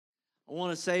I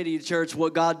want to say to you, church,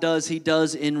 what God does, He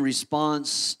does in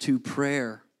response to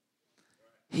prayer.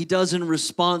 He does in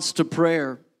response to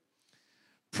prayer.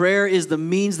 Prayer is the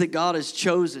means that God has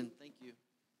chosen. Thank you.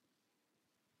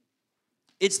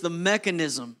 It's the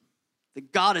mechanism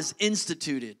that God has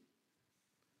instituted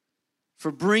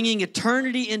for bringing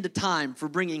eternity into time, for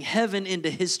bringing heaven into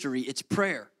history. It's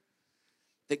prayer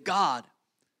that God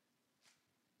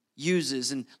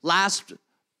uses. And last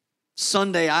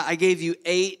Sunday, I gave you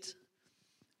 8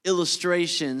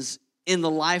 illustrations in the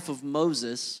life of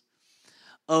Moses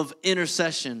of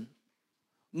intercession.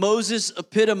 Moses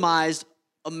epitomized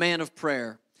a man of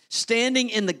prayer, standing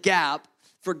in the gap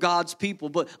for God's people.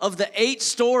 But of the 8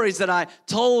 stories that I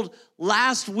told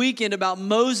last weekend about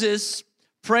Moses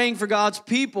praying for God's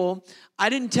people, I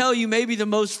didn't tell you maybe the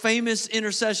most famous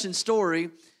intercession story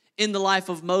in the life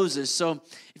of Moses. So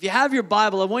if you have your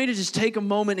Bible, I want you to just take a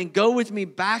moment and go with me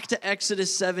back to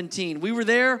Exodus 17. We were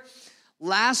there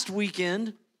last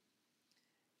weekend.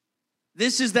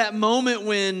 This is that moment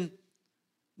when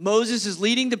Moses is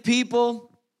leading the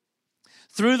people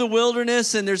through the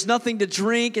wilderness and there's nothing to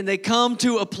drink, and they come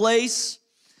to a place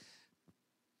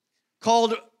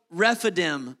called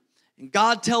Rephidim. And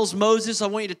God tells Moses, I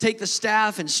want you to take the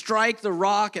staff and strike the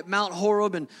rock at Mount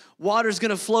Horeb, and water's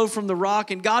going to flow from the rock.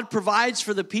 And God provides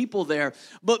for the people there.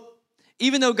 But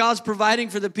even though God's providing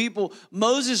for the people,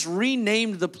 Moses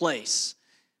renamed the place.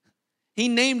 He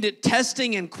named it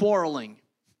Testing and Quarreling.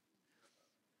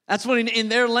 That's what in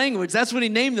their language, that's what he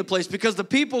named the place, because the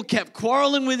people kept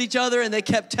quarreling with each other and they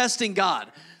kept testing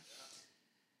God.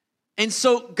 And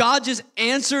so God just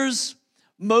answers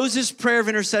Moses' prayer of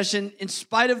intercession in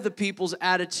spite of the people's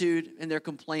attitude and their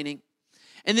complaining.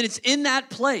 And then it's in that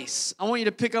place, I want you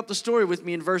to pick up the story with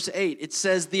me in verse 8. It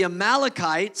says, the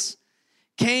Amalekites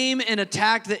came and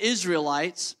attacked the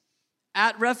Israelites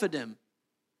at Rephidim.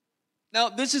 Now,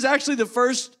 this is actually the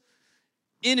first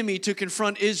enemy to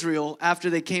confront Israel after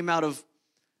they came out of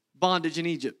bondage in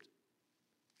Egypt.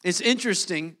 It's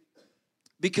interesting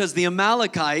because the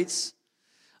Amalekites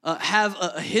have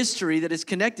a history that is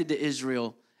connected to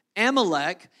Israel.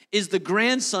 Amalek is the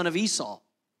grandson of Esau.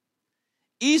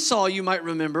 Esau, you might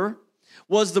remember,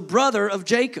 was the brother of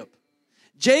Jacob.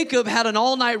 Jacob had an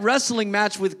all-night wrestling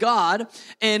match with God,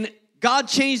 and God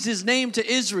changed his name to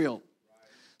Israel.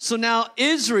 So now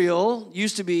Israel,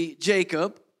 used to be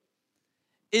Jacob,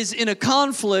 is in a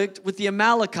conflict with the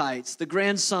Amalekites, the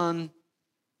grandson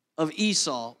of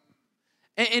Esau.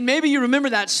 And maybe you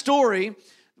remember that story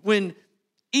when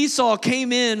Esau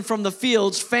came in from the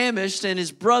fields famished, and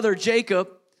his brother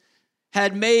Jacob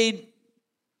had made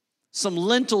some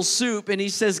lentil soup, and he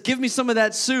says, give me some of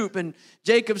that soup. And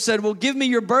Jacob said, well, give me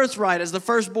your birthright as the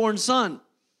firstborn son.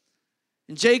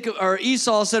 And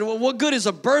Esau said, well, what good is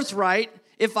a birthright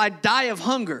if I die of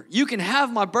hunger? You can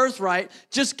have my birthright,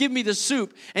 just give me the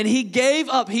soup. And he gave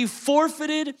up, he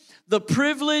forfeited the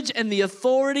privilege and the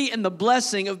authority and the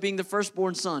blessing of being the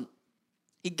firstborn son.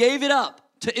 He gave it up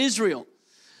to Israel.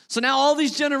 So now all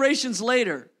these generations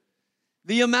later,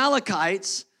 the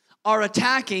Amalekites are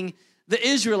attacking the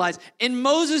Israelites. And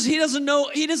Moses, he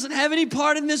doesn't have any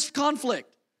part in this conflict.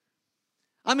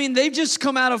 I mean, they've just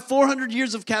come out of 400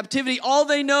 years of captivity. All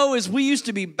they know is we used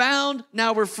to be bound,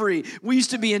 now we're free. We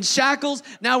used to be in shackles,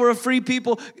 now we're a free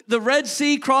people. The Red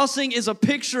Sea crossing is a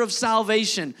picture of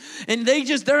salvation. And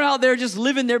they're out there just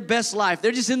living their best life.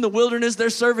 They're just in the wilderness, they're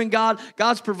serving God.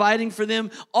 God's providing for them.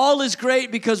 All is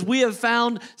great because we have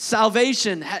found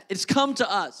salvation. It's come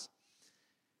to us.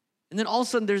 And then all of a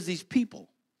sudden there's these people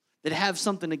that have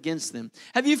something against them.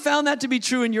 Have you found that to be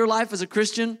true in your life as a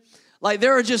Christian? Like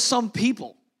there are just some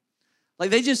people,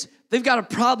 like they've got a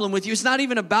problem with you. It's not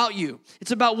even about you. It's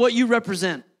about what you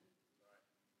represent.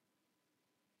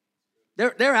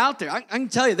 They're out there. I can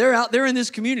tell you, they're out there in this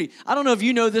community. I don't know if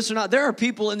you know this or not. There are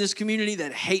people in this community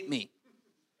that hate me.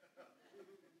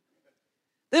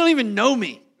 They don't even know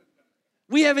me.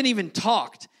 We haven't even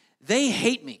talked. They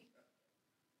hate me.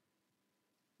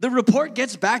 The report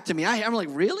gets back to me. I'm like,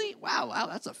 really? Wow,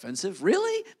 that's offensive.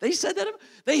 Really? They said that?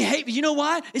 They hate me. You know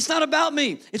why? It's not about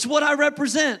me. It's what I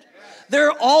represent.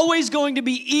 There are always going to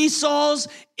be Esau's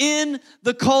in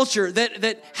the culture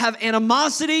that have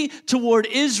animosity toward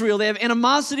Israel. They have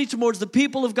animosity towards the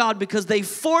people of God because they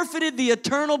forfeited the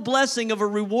eternal blessing of a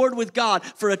reward with God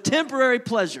for a temporary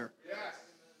pleasure.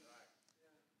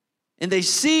 And they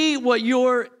see what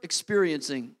you're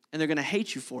experiencing, and they're going to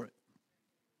hate you for it.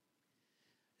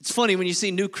 It's funny when you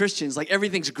see new Christians, like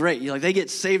everything's great. They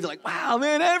get saved, they're like, wow,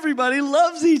 man, everybody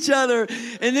loves each other.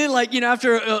 And then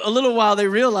after a little while, they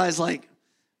realize man,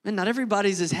 not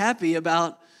everybody's as happy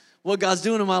about what God's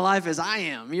doing in my life as I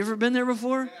am. You ever been there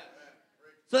before?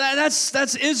 So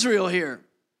that's Israel here.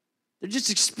 They're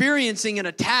just experiencing an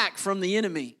attack from the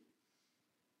enemy.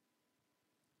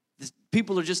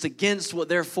 People are just against what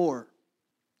they're for.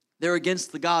 They're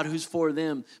against the God who's for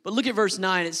them. But look at verse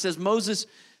 9. It says, Moses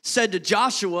said to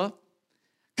Joshua,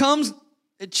 come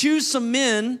and choose some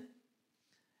men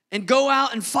and go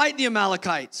out and fight the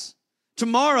Amalekites.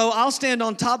 Tomorrow I'll stand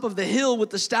on top of the hill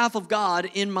with the staff of God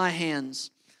in my hands.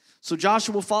 So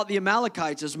Joshua fought the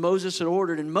Amalekites as Moses had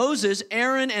ordered. And Moses,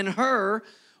 Aaron, and Hur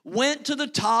went to the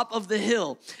top of the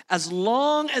hill. As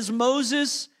long as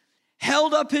Moses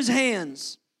held up his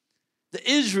hands,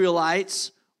 the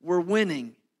Israelites were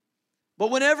winning. But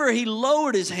whenever he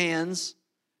lowered his hands,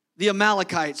 the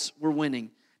Amalekites were winning.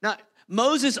 Now,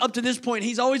 Moses, up to this point,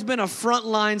 he's always been a front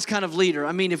lines kind of leader.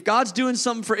 I mean, if God's doing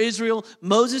something for Israel,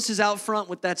 Moses is out front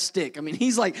with that stick. I mean,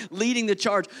 he's like leading the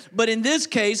charge. But in this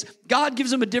case, God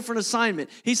gives him a different assignment.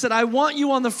 He said, I want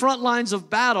you on the front lines of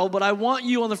battle, but I want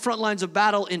you on the front lines of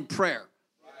battle in prayer.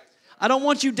 I don't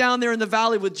want you down there in the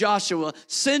valley with Joshua.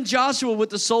 Send Joshua with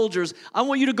the soldiers. I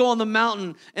want you to go on the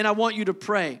mountain, and I want you to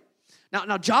pray.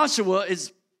 Now Joshua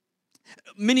is...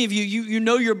 Many of you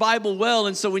know your Bible well,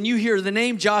 and so when you hear the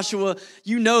name Joshua,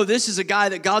 you know this is a guy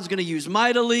that God's going to use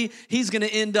mightily. He's going to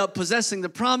end up possessing the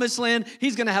promised land.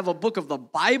 He's going to have a book of the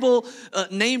Bible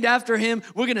named after him.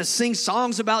 We're going to sing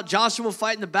songs about Joshua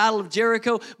fighting the battle of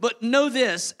Jericho. But know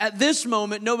this, at this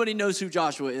moment, nobody knows who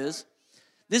Joshua is.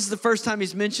 This is the first time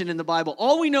he's mentioned in the Bible.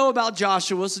 All we know about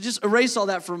Joshua, so just erase all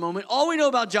that for a moment. All we know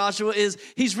about Joshua is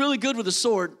he's really good with a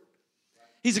sword.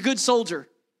 He's a good soldier.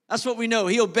 That's what we know.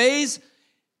 He obeys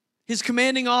his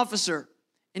commanding officer,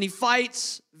 and he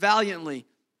fights valiantly.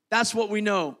 That's what we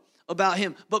know about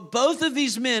him. But both of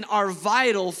these men are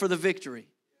vital for the victory.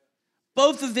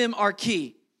 Both of them are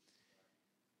key.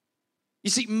 You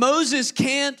see, Moses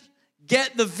can't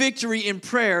get the victory in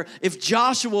prayer if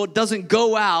Joshua doesn't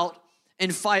go out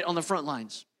and fight on the front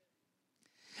lines.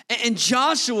 And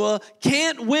Joshua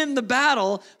can't win the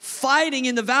battle fighting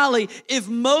in the valley if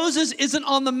Moses isn't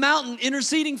on the mountain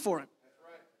interceding for him.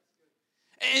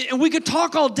 And we could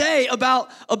talk all day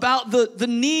about the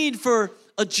need for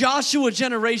a Joshua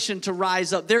generation to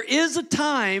rise up. There is a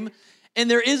time and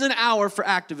there is an hour for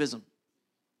activism.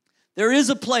 There is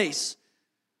a place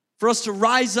for us to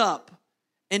rise up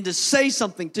and to say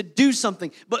something, to do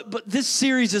something. But this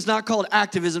series is not called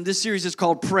activism. This series is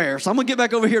called prayer. So I'm going to get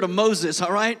back over here to Moses,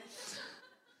 all right?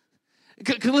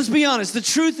 Let's be honest. The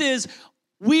truth is,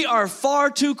 we are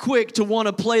far too quick to want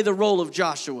to play the role of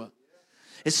Joshua.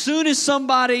 As soon as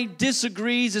somebody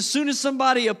disagrees, as soon as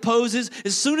somebody opposes,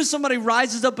 as soon as somebody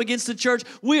rises up against the church,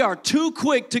 we are too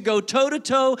quick to go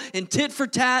toe-to-toe and tit for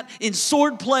tat in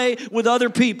sword play with other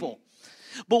people.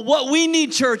 But what we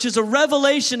need, church, is a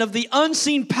revelation of the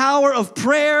unseen power of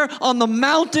prayer on the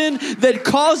mountain that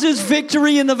causes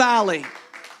victory in the valley.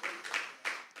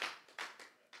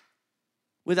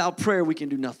 Without prayer, we can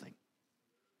do nothing.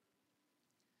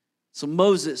 So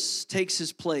Moses takes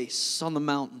his place on the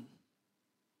mountain.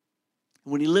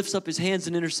 When he lifts up his hands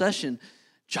in intercession,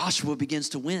 Joshua begins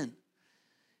to win.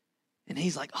 And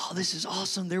he's like, oh, this is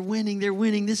awesome. They're winning.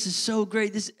 This is so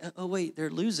great. Oh, wait,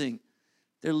 they're losing.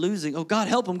 Oh, God,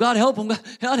 help them. God, help them.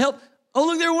 God, help. Oh,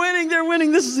 look, they're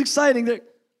winning. This is exciting.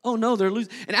 Oh, no, they're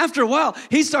losing. And after a while,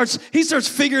 he starts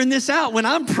figuring this out. When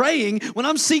I'm praying, when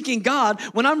I'm seeking God,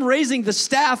 when I'm raising the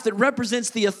staff that represents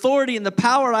the authority and the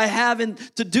power I have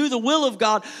to do the will of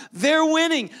God, they're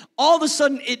winning. All of a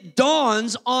sudden, it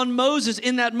dawns on Moses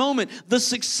in that moment. The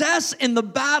success in the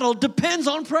battle depends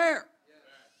on prayer.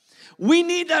 We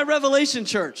need that revelation,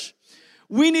 church.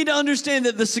 We need to understand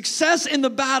that the success in the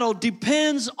battle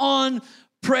depends on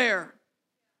prayer.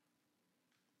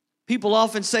 People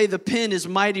often say the pen is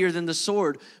mightier than the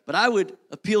sword, but I would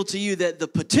appeal to you that the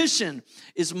petition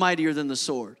is mightier than the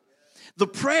sword. The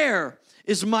prayer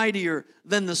is mightier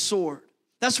than the sword.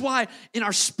 That's why in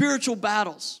our spiritual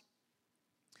battles,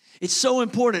 it's so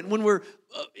important when we're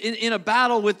in a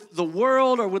battle with the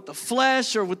world or with the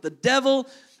flesh or with the devil,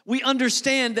 we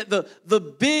understand that the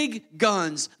big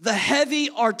guns, the heavy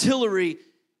artillery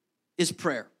is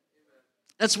prayer.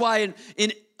 That's why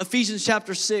in Ephesians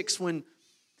chapter 6, when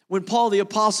Paul the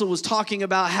apostle was talking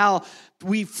about how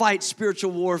we fight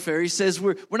spiritual warfare, he says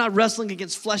we're not wrestling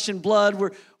against flesh and blood.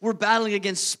 We're battling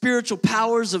against spiritual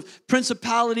powers of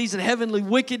principalities and heavenly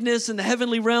wickedness in the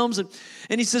heavenly realms. And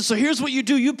he says, so here's what you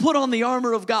do. You put on the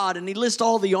armor of God, and he lists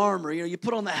all the armor. You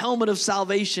put on the helmet of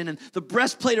salvation and the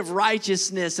breastplate of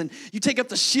righteousness, and you take up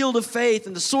the shield of faith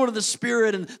and the sword of the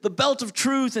Spirit and the belt of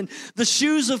truth and the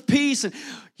shoes of peace, and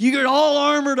you get all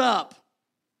armored up.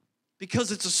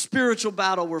 Because it's a spiritual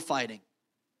battle we're fighting.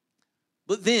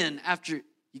 But then, after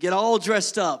You get all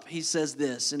dressed up. He says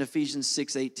this in Ephesians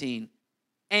 6:18.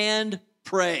 And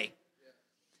pray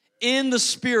in the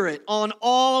Spirit on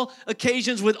all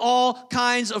occasions with all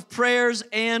kinds of prayers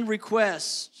and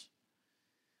requests.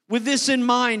 With this in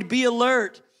mind, be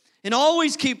alert and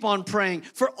always keep on praying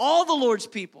for all the Lord's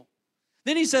people.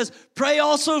 Then he says, pray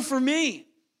also for me,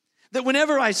 that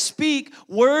whenever I speak,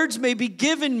 words may be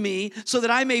given me so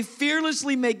that I may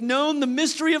fearlessly make known the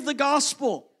mystery of the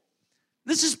gospel.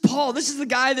 This is Paul. This is the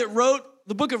guy that wrote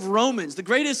the book of Romans, the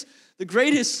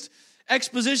greatest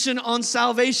exposition on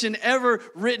salvation ever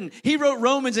written. He wrote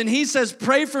Romans and he says,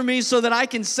 pray for me so that I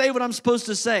can say what I'm supposed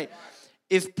to say.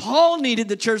 If Paul needed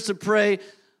the church to pray,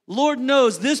 Lord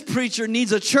knows this preacher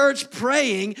needs a church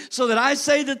praying so that I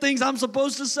say the things I'm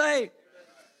supposed to say.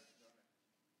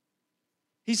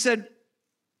 He said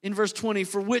in verse 20,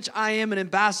 for which I am an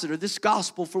ambassador, this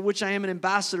gospel for which I am an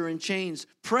ambassador in chains.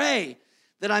 Pray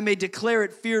that I may declare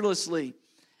it fearlessly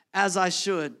as I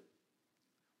should.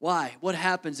 Why? What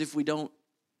happens if we don't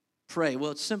pray?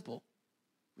 Well, it's simple.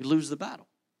 We lose the battle.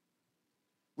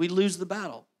 We lose the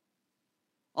battle.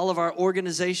 All of our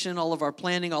organization, all of our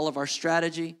planning, all of our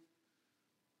strategy,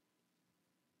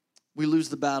 we lose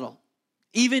the battle.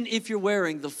 Even if you're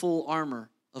wearing the full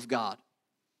armor of God.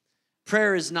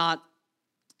 Prayer is not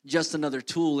just another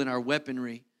tool in our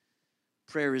weaponry.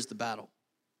 Prayer is the battle.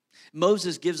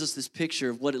 Moses gives us this picture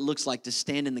of what it looks like to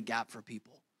stand in the gap for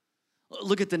people.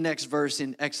 Look at the next verse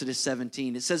in Exodus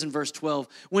 17. It says in verse 12,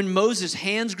 when Moses'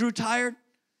 hands grew tired,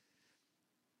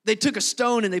 they took a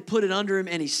stone and they put it under him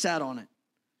and he sat on it.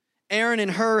 Aaron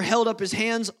and Hur held up his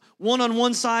hands, one on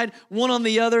one side, one on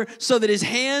the other, so that his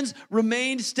hands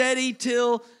remained steady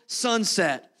till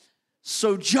sunset.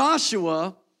 So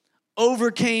Joshua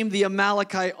overcame the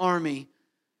Amalekite army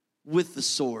with the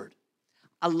sword.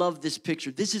 I love this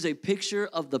picture. This is a picture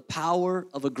of the power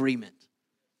of agreement.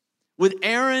 With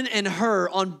Aaron and Hur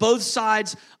on both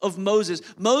sides of Moses.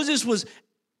 Moses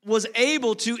was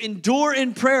able to endure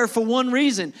in prayer for one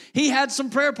reason. He had some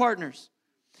prayer partners.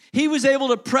 He was able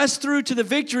to press through to the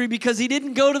victory because he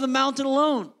didn't go to the mountain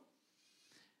alone.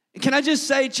 And can I just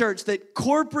say, church, that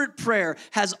corporate prayer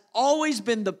has always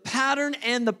been the pattern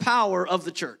and the power of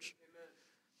the church.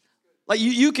 Like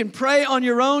you can pray on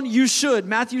your own, you should.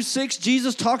 Matthew 6,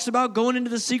 Jesus talks about going into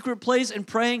the secret place and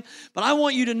praying. But I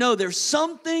want you to know there's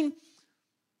something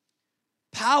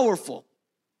powerful.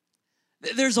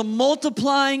 There's a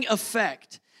multiplying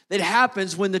effect that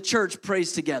happens when the church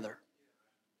prays together.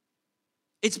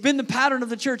 It's been the pattern of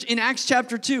the church. In Acts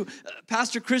chapter 2,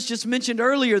 Pastor Chris just mentioned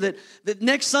earlier that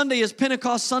next Sunday is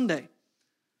Pentecost Sunday.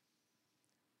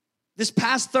 This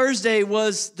past Thursday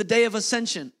was the day of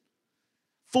ascension.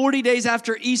 40 days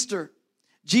after Easter,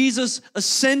 Jesus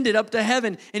ascended up to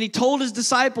heaven and he told his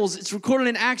disciples, it's recorded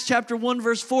in Acts chapter 1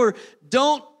 verse 4,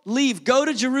 don't leave, go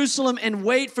to Jerusalem and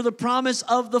wait for the promise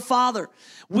of the Father.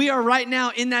 We are right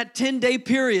now in that 10-day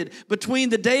period between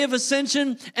the day of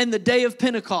ascension and the day of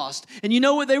Pentecost. And you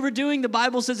know what they were doing? The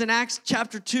Bible says in Acts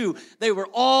chapter 2, they were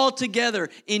all together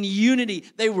in unity.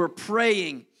 They were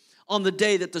praying on the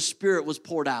day that the Spirit was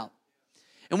poured out.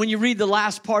 And when you read the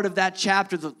last part of that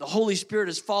chapter, the Holy Spirit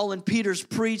has fallen. Peter's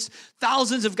preached.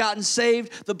 Thousands have gotten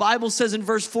saved. The Bible says in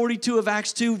verse 42 of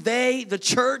Acts 2, they, the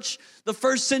church, the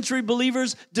first century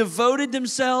believers, devoted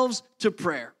themselves to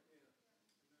prayer.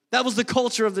 That was the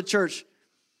culture of the church.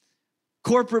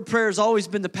 Corporate prayer has always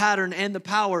been the pattern and the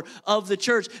power of the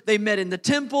church. They met in the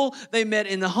temple. They met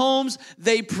in the homes.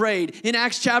 They prayed. In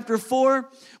Acts chapter 4,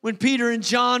 when Peter and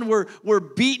John were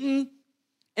beaten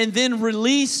and then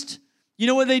released, you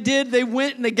know what they did? They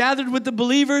went and they gathered with the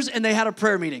believers and they had a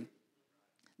prayer meeting.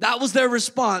 That was their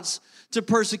response to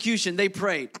persecution. They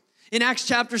prayed. In Acts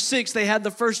chapter 6, they had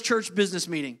the first church business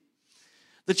meeting.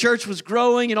 The church was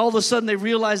growing and all of a sudden they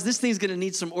realized this thing's going to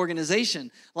need some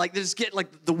organization. Like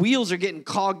the wheels are getting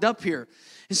cogged up here.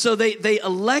 And so they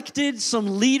elected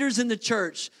some leaders in the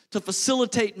church to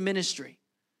facilitate ministry.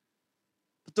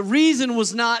 But the reason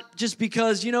was not just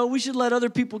because, we should let other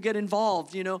people get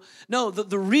involved, No,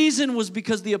 the reason was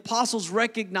because the apostles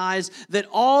recognized that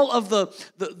all of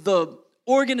the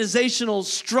organizational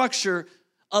structure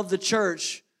of the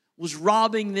church was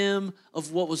robbing them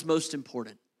of what was most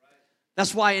important.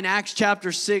 That's why in Acts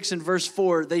chapter 6 and verse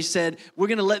 4, they said, we're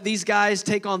going to let these guys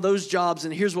take on those jobs,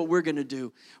 and here's what we're going to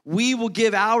do. We will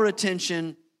give our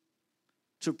attention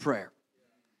to prayer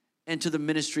and to the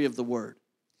ministry of the word.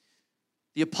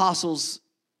 The apostles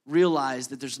realized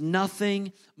that there's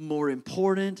nothing more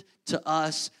important to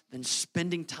us than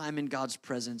spending time in God's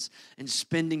presence and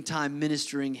spending time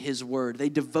ministering his word. They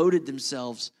devoted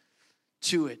themselves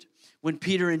to it. When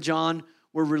Peter and John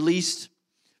were released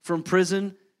from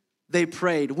prison, they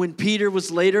prayed. When Peter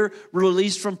was later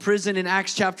released from prison in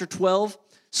Acts chapter 12,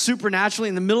 supernaturally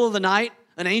in the middle of the night,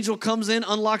 an angel comes in,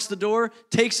 unlocks the door,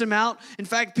 takes him out. In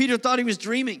fact, Peter thought he was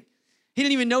dreaming. He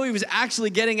didn't even know he was actually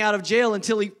getting out of jail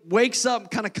until he wakes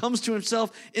up, kind of comes to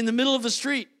himself in the middle of the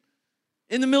street,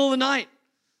 in the middle of the night.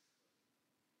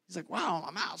 He's like, wow,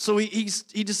 I'm out. So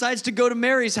he decides to go to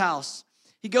Mary's house.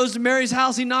 He goes to Mary's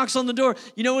house. He knocks on the door.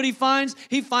 You know what he finds?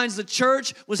 He finds the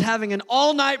church was having an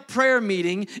all-night prayer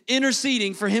meeting,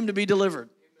 interceding for him to be delivered.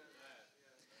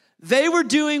 They were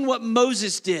doing what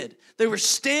Moses did. They were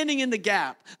standing in the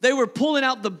gap. They were pulling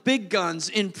out the big guns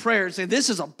in prayer, saying, this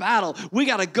is a battle. We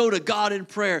got to go to God in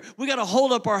prayer. We got to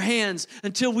hold up our hands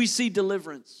until we see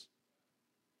deliverance.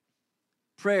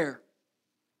 Prayer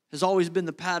has always been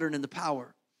the pattern and the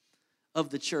power of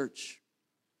the church.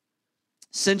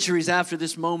 Centuries after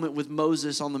this moment with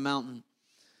Moses on the mountain,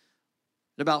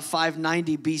 at about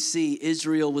 590 BC,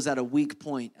 Israel was at a weak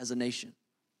point as a nation.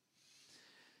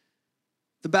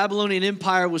 The Babylonian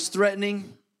Empire was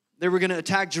threatening. They were going to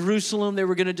attack Jerusalem. They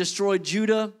were going to destroy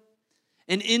Judah.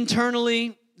 And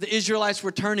internally, the Israelites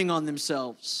were turning on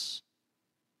themselves.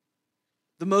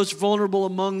 The most vulnerable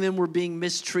among them were being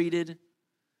mistreated.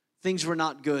 Things were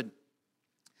not good.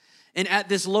 And at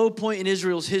this low point in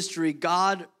Israel's history,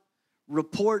 God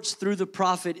reports through the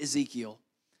prophet Ezekiel.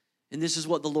 And this is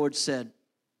what the Lord said.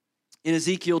 In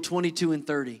Ezekiel 22 and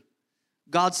 30,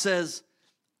 God says,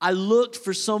 I looked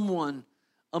for someone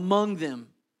among them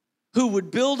who would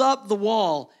build up the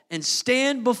wall and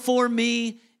stand before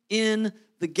me in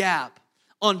the gap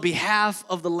on behalf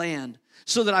of the land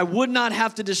so that I would not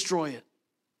have to destroy it.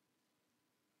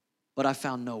 But I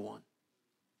found no one.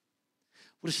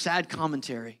 What a sad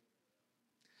commentary.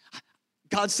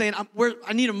 God's saying,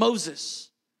 I need a Moses.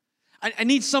 I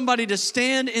need somebody to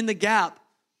stand in the gap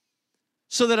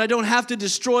so that I don't have to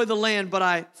destroy the land, but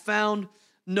I found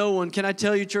no one. Can I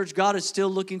tell you, church, God is still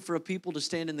looking for a people to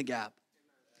stand in the gap.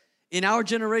 In our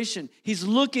generation, He's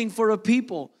looking for a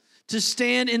people to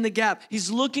stand in the gap.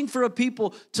 He's looking for a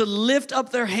people to lift up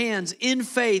their hands in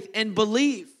faith and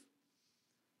believe.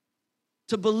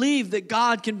 To believe that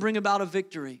God can bring about a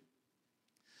victory.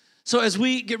 So as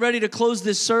we get ready to close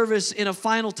this service in a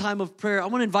final time of prayer, I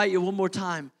want to invite you one more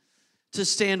time to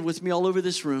stand with me all over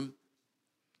this room.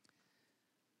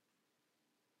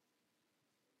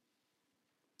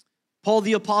 Paul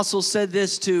the Apostle said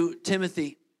this to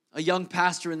Timothy, a young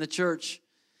pastor in the church.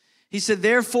 He said,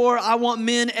 therefore, I want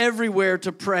men everywhere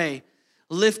to pray,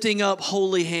 lifting up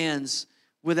holy hands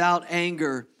without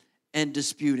anger and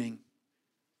disputing.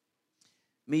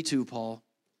 Me too, Paul.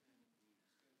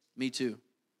 Me too.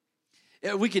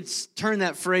 We could turn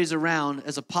that phrase around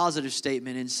as a positive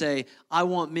statement and say, I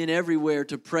want men everywhere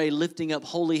to pray, lifting up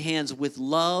holy hands with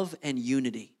love and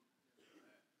unity.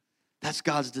 That's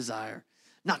God's desire.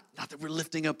 Not that we're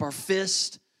lifting up our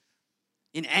fist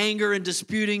in anger and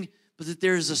disputing, but that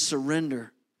there is a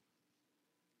surrender,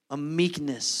 a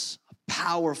meekness, a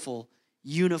powerful,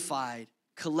 unified,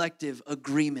 collective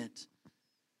agreement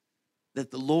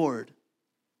that the Lord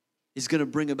is going to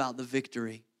bring about the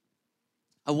victory.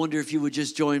 I wonder if you would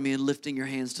just join me in lifting your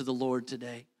hands to the Lord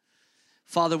today.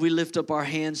 Father, we lift up our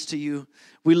hands to you.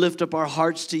 We lift up our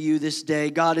hearts to you this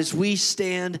day. God, as we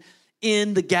stand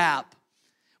in the gap,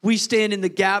 we stand in the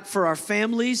gap for our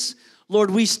families.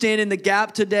 Lord, we stand in the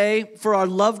gap today for our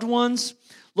loved ones.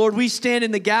 Lord, we stand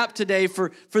in the gap today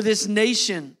for this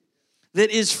nation that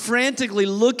is frantically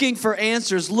looking for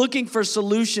answers, looking for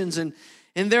solutions. And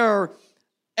there are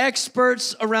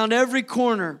experts around every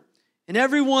corner. And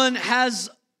everyone has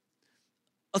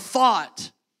a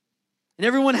thought. And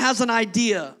everyone has an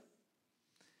idea.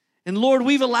 And Lord,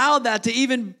 we've allowed that to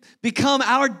even become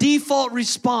our default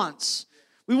response.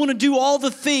 We want to do all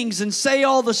the things and say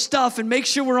all the stuff and make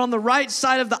sure we're on the right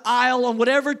side of the aisle on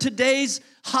whatever today's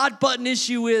hot button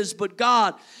issue is. But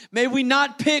God, may we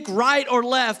not pick right or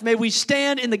left. May we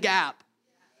stand in the gap.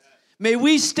 May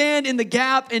we stand in the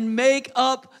gap and make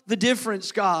up the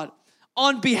difference, God,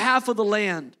 on behalf of the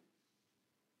land.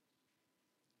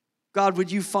 God,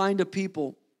 would you find a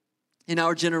people in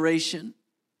our generation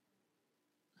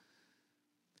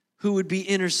who would be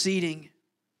interceding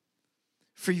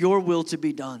for your will to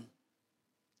be done,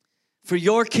 for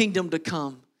your kingdom to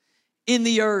come in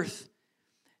the earth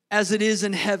as it is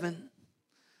in heaven.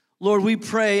 Lord, we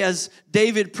pray as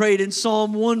David prayed in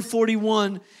Psalm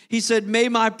 141. He said, may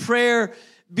my prayer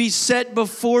be set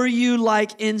before you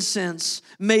like incense.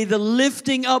 May the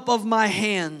lifting up of my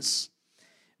hands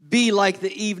be like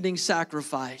the evening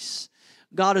sacrifice.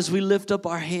 God, as we lift up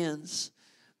our hands,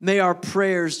 may our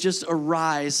prayers just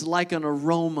arise like an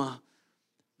aroma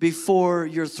before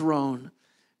your throne.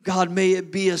 God, may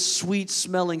it be a sweet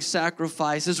smelling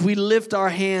sacrifice as we lift our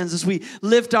hands, as we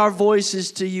lift our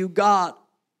voices to you. God,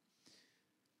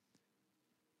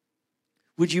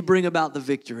 would you bring about the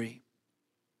victory?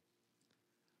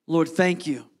 Lord, thank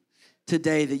you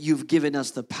today that you've given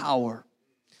us the power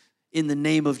in the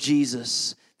name of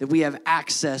Jesus, that we have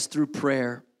access through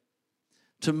prayer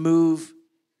to move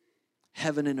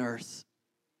heaven and earth.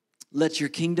 Let your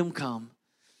kingdom come.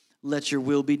 Let your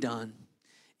will be done.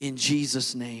 In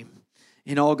Jesus' name.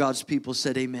 And all God's people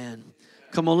said amen.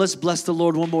 Come on, let's bless the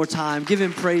Lord one more time. Give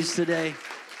him praise today.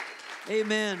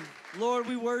 Amen. Lord,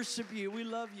 we worship you. We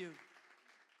love you.